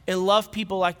yourself and love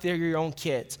people like they're your own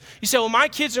kids. You say, well, my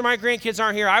kids or my grandkids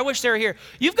aren't here. I wish they were here.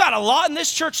 You've got a lot in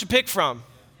this church to pick from.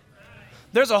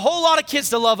 There's a whole lot of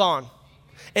kids to love on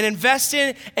and invest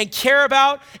in and care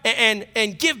about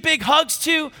and give big hugs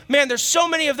to. Man, there's so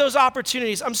many of those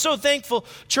opportunities. I'm so thankful,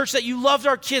 church, that you loved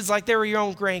our kids like they were your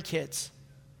own grandkids.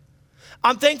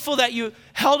 I'm thankful that you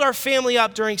held our family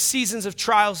up during seasons of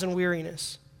trials and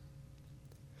weariness.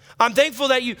 I'm thankful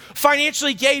that you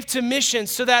financially gave to missions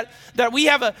so that we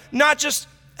have not just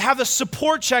have a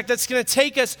support check that's going to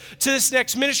take us to this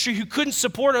next ministry who couldn't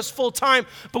support us full time,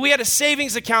 but we had a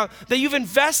savings account that you've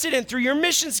invested in through your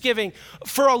missions giving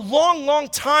for a long, long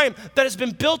time that has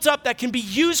been built up that can be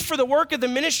used for the work of the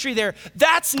ministry there.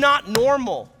 That's not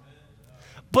normal,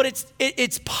 but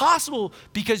it's possible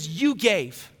because you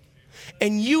gave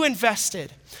and you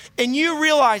invested and you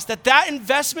realized that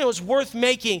investment was worth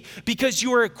making because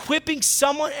you were equipping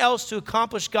someone else to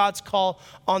accomplish God's call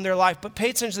on their life. But pay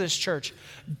attention to this, church.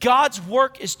 God's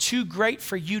work is too great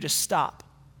for you to stop.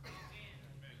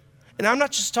 And I'm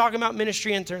not just talking about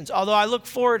ministry interns, although I look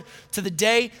forward to the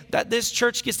day that this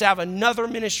church gets to have another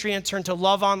ministry intern to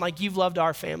love on like you've loved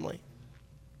our family.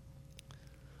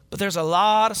 But there's a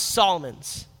lot of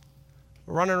Solomons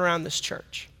running around this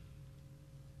church.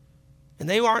 And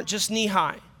they aren't just knee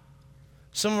high.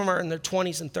 Some of them are in their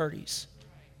 20s and 30s.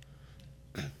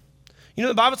 You know,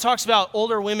 the Bible talks about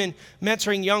older women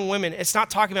mentoring young women. It's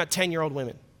not talking about 10-year-old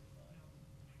women.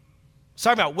 It's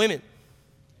talking about women,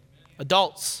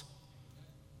 adults.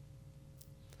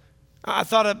 I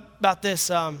thought about this.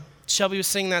 Shelby was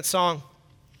singing that song.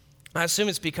 I assume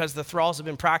it's because the thralls have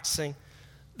been practicing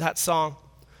that song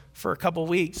for a couple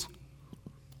weeks.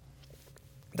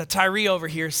 That Tyree over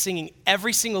here is singing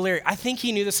every single lyric. I think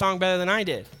he knew the song better than I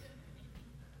did.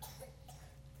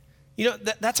 You know,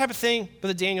 that type of thing,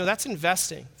 Brother Daniel, that's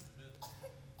investing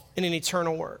in an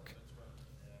eternal work.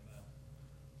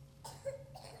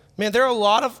 Man, there are a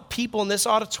lot of people in this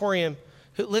auditorium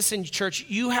who, listen, church,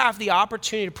 you have the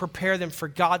opportunity to prepare them for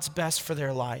God's best for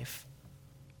their life.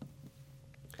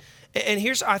 And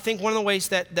here's, I think, one of the ways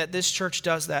that this church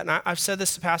does that, and I've said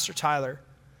this to Pastor Tyler.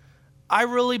 I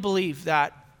really believe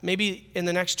that maybe in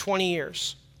the next 20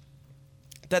 years,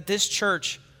 that this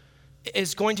church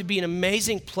is going to be an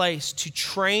amazing place to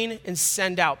train and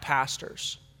send out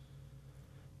pastors.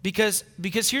 Because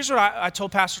here's what I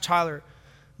told Pastor Tyler,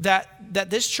 that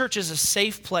this church is a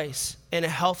safe place and a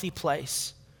healthy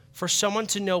place for someone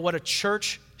to know what a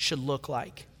church should look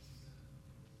like,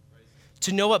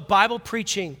 to know what Bible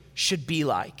preaching should be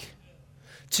like,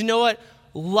 to know what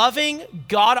loving,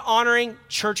 God-honoring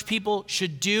church people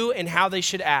should do and how they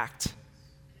should act.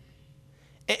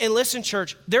 And listen,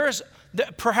 church, there is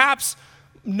perhaps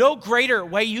no greater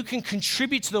way you can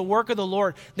contribute to the work of the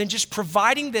Lord than just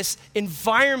providing this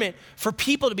environment for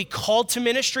people to be called to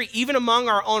ministry, even among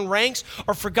our own ranks,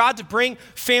 or for God to bring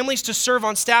families to serve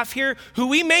on staff here who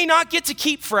we may not get to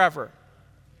keep forever.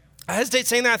 I hesitate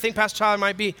saying that. I think Pastor Tyler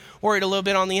might be worried a little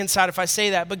bit on the inside if I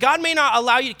say that. But God may not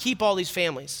allow you to keep all these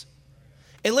families.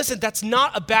 And listen, that's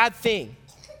not a bad thing.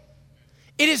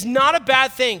 it is not a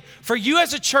bad thing for you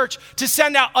as a church to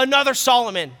send out another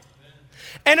Solomon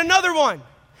and another one.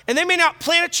 And they may not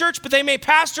plant a church, but they may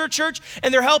pastor a church,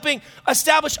 and they're helping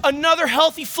establish another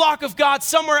healthy flock of God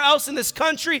somewhere else in this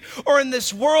country or in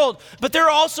this world. But there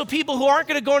are also people who aren't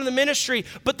going to go into the ministry,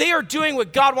 but they are doing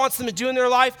what God wants them to do in their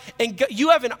life. And you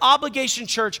have an obligation,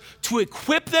 church, to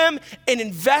equip them and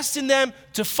invest in them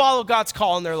to follow God's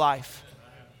call in their life.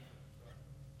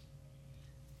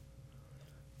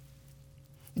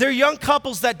 There are young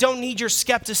couples that don't need your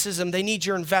skepticism. They need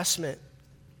your investment.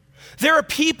 There are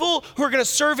people who are going to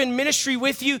serve in ministry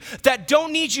with you that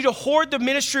don't need you to hoard the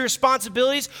ministry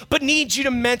responsibilities, but need you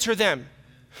to mentor them,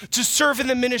 to serve in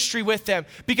the ministry with them.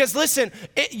 Because listen,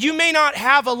 you may not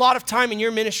have a lot of time in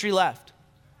your ministry left.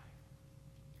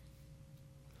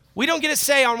 We don't get a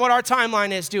say on what our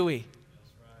timeline is, do we?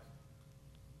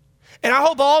 And I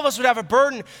hope all of us would have a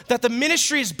burden that the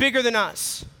ministry is bigger than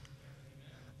us,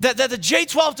 that the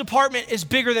J-12 department is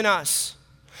bigger than us,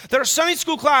 that our Sunday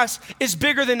school class is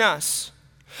bigger than us,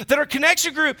 that our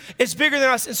connection group is bigger than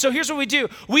us. And so here's what we do.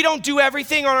 We don't do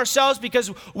everything on ourselves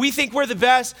because we think we're the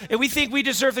best and we think we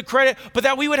deserve the credit, but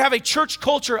that we would have a church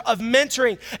culture of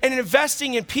mentoring and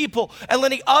investing in people and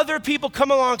letting other people come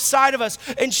alongside of us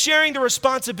and sharing the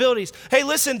responsibilities. Hey,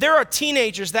 listen, there are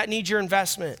teenagers that need your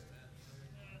investment.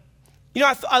 You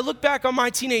know, I look back on my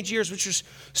teenage years, which was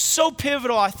so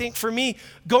pivotal, I think, for me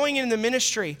going into the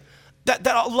ministry. That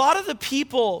a lot of the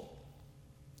people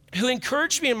who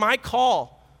encouraged me in my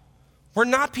call were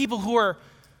not people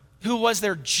who was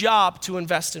their job to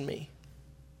invest in me.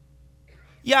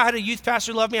 Yeah, I had a youth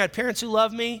pastor who loved me. I had parents who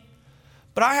loved me.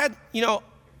 But I had,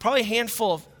 probably a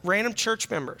handful of random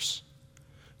church members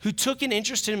who took an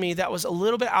interest in me that was a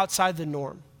little bit outside the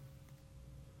norm.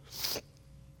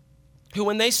 Who,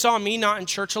 when they saw me not in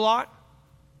church a lot,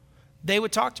 they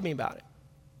would talk to me about it.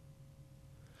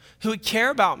 Who would care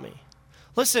about me.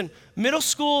 Listen, middle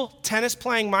school tennis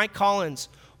playing Mike Collins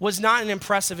was not an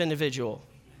impressive individual,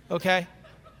 okay?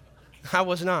 I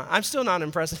was not. I'm still not an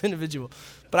impressive individual,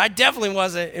 but I definitely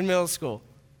wasn't in middle school.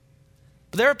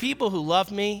 But there are people who loved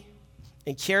me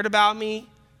and cared about me,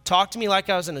 talked to me like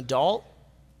I was an adult,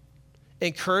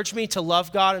 encouraged me to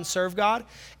love God and serve God,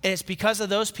 and it's because of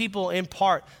those people in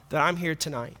part that I'm here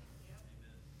tonight.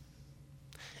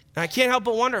 And I can't help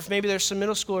but wonder if maybe there's some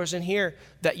middle schoolers in here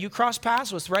that you cross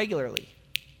paths with regularly.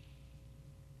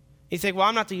 You think, well,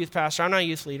 I'm not the youth pastor. I'm not a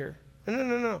youth leader.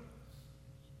 No.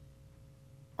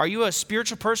 Are you a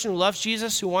spiritual person who loves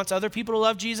Jesus, who wants other people to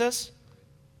love Jesus?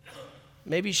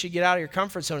 Maybe you should get out of your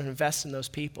comfort zone and invest in those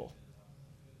people.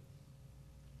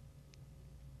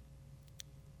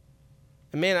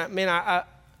 And man,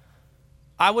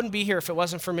 I wouldn't be here if it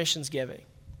wasn't for missions giving.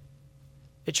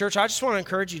 At church, I just want to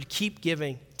encourage you to keep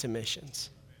giving to missions.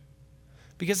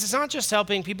 Because it's not just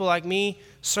helping people like me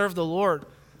serve the Lord,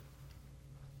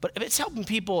 but if it's helping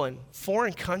people in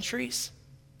foreign countries,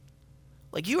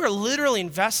 like you are literally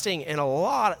investing in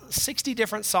 60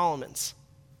 different Solomons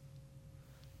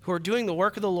who are doing the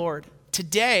work of the Lord.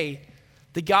 Today,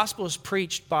 the gospel is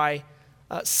preached by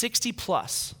 60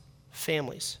 plus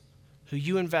families who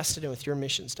you invested in with your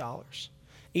missions dollars.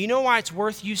 And you know why it's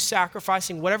worth you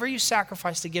sacrificing whatever you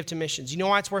sacrifice to give to missions? You know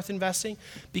why it's worth investing?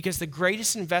 Because the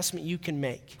greatest investment you can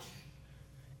make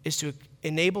is to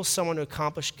enable someone to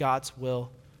accomplish God's will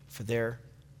for their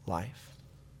life.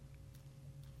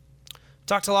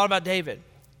 Talked a lot about David.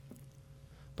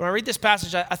 But when I read this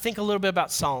passage, I think a little bit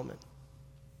about Solomon.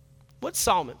 What's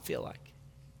Solomon feel like?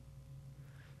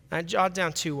 And I jotted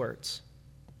down 2 words.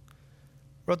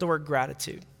 Wrote the word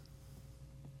gratitude.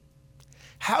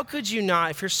 How could you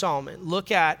not, if you're Solomon,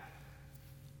 look at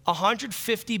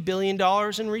 $150 billion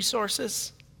in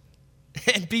resources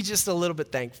and be just a little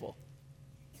bit thankful?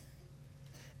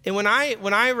 And when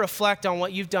I reflect on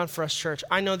what you've done for us, church,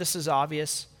 I know this is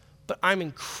obvious, but I'm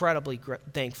incredibly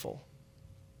thankful.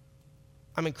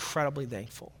 I'm incredibly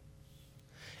thankful.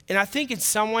 And I think in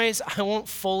some ways I won't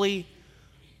fully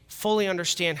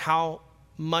understand how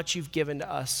much you've given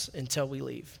to us until we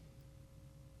leave.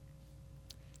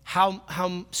 How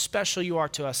special you are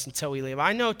to us until we leave.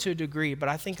 I know to a degree, but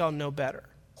I think I'll know better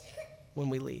when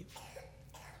we leave.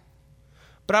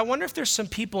 But I wonder if there's some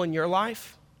people in your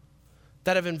life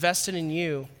that have invested in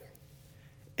you,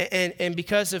 and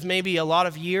because of maybe a lot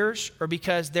of years, or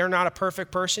because they're not a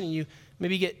perfect person, and you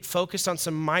maybe get focused on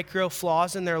some micro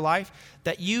flaws in their life,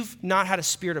 that you've not had a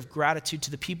spirit of gratitude to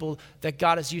the people that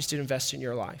God has used to invest in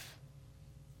your life.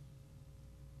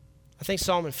 I think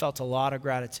Solomon felt a lot of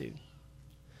gratitude.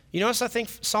 You know what I think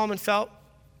Solomon felt?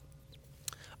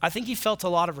 I think he felt a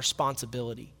lot of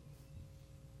responsibility.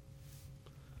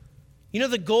 You know,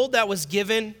 the gold that was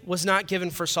given was not given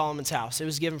for Solomon's house. It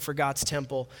was given for God's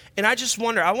temple. And I just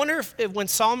wonder, if when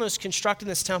Solomon was constructing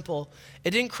this temple,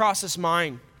 it didn't cross his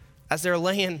mind as they're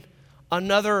laying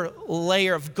another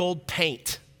layer of gold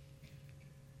paint.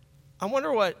 I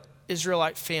wonder what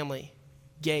Israelite family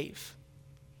gave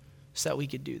so that we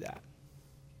could do that.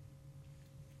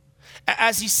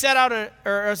 As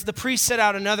the priest set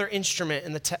out another instrument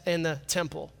in the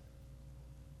temple,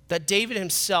 that David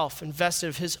himself invested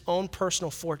of his own personal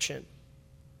fortune,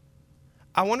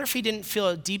 I wonder if he didn't feel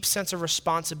a deep sense of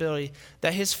responsibility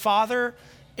that his father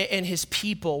and his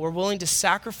people were willing to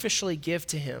sacrificially give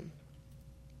to him.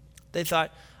 They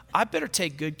thought, I better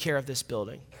take good care of this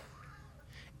building.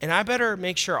 And I better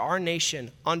make sure our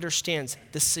nation understands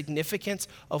the significance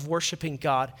of worshiping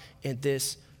God in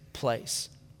this place.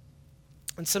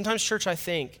 And sometimes, church, I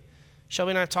think,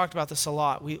 Shelby and I have talked about this a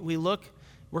lot.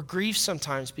 We're grieved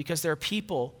sometimes because there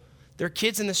are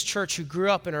kids in this church who grew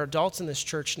up and are adults in this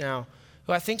church now,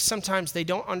 who I think sometimes they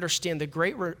don't understand the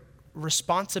great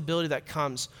responsibility that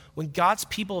comes when God's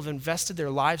people have invested their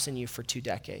lives in you for 2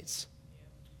 decades.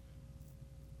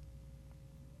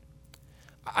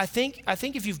 I think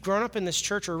if you've grown up in this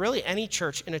church, or really any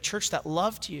church, in a church that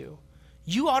loved you,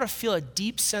 you ought to feel a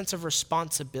deep sense of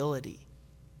responsibility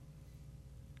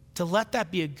to let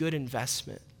that be a good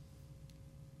investment.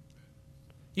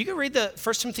 You can read the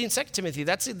 1 Timothy and 2 Timothy.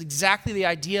 That's exactly the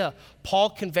idea Paul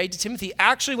conveyed to Timothy.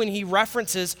 Actually, when he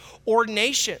references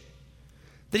ordination,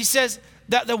 that he says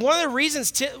that one of the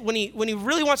reasons when he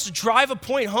really wants to drive a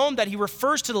point home, that he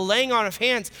refers to the laying on of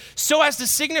hands so as to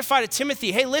signify to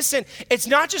Timothy, hey, listen, it's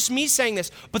not just me saying this,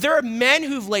 but there are men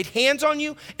who've laid hands on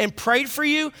you and prayed for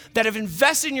you that have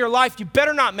invested in your life. You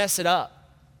better not mess it up.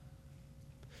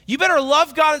 You better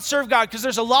love God and serve God, because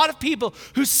there's a lot of people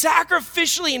who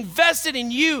sacrificially invested in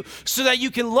you so that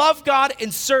you can love God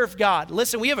and serve God.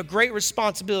 Listen, we have a great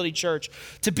responsibility, church,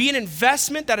 to be an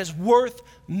investment that is worth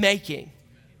making.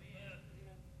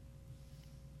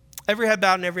 Every head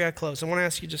bowed and every eye closed. I want to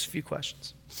ask you just a few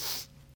questions.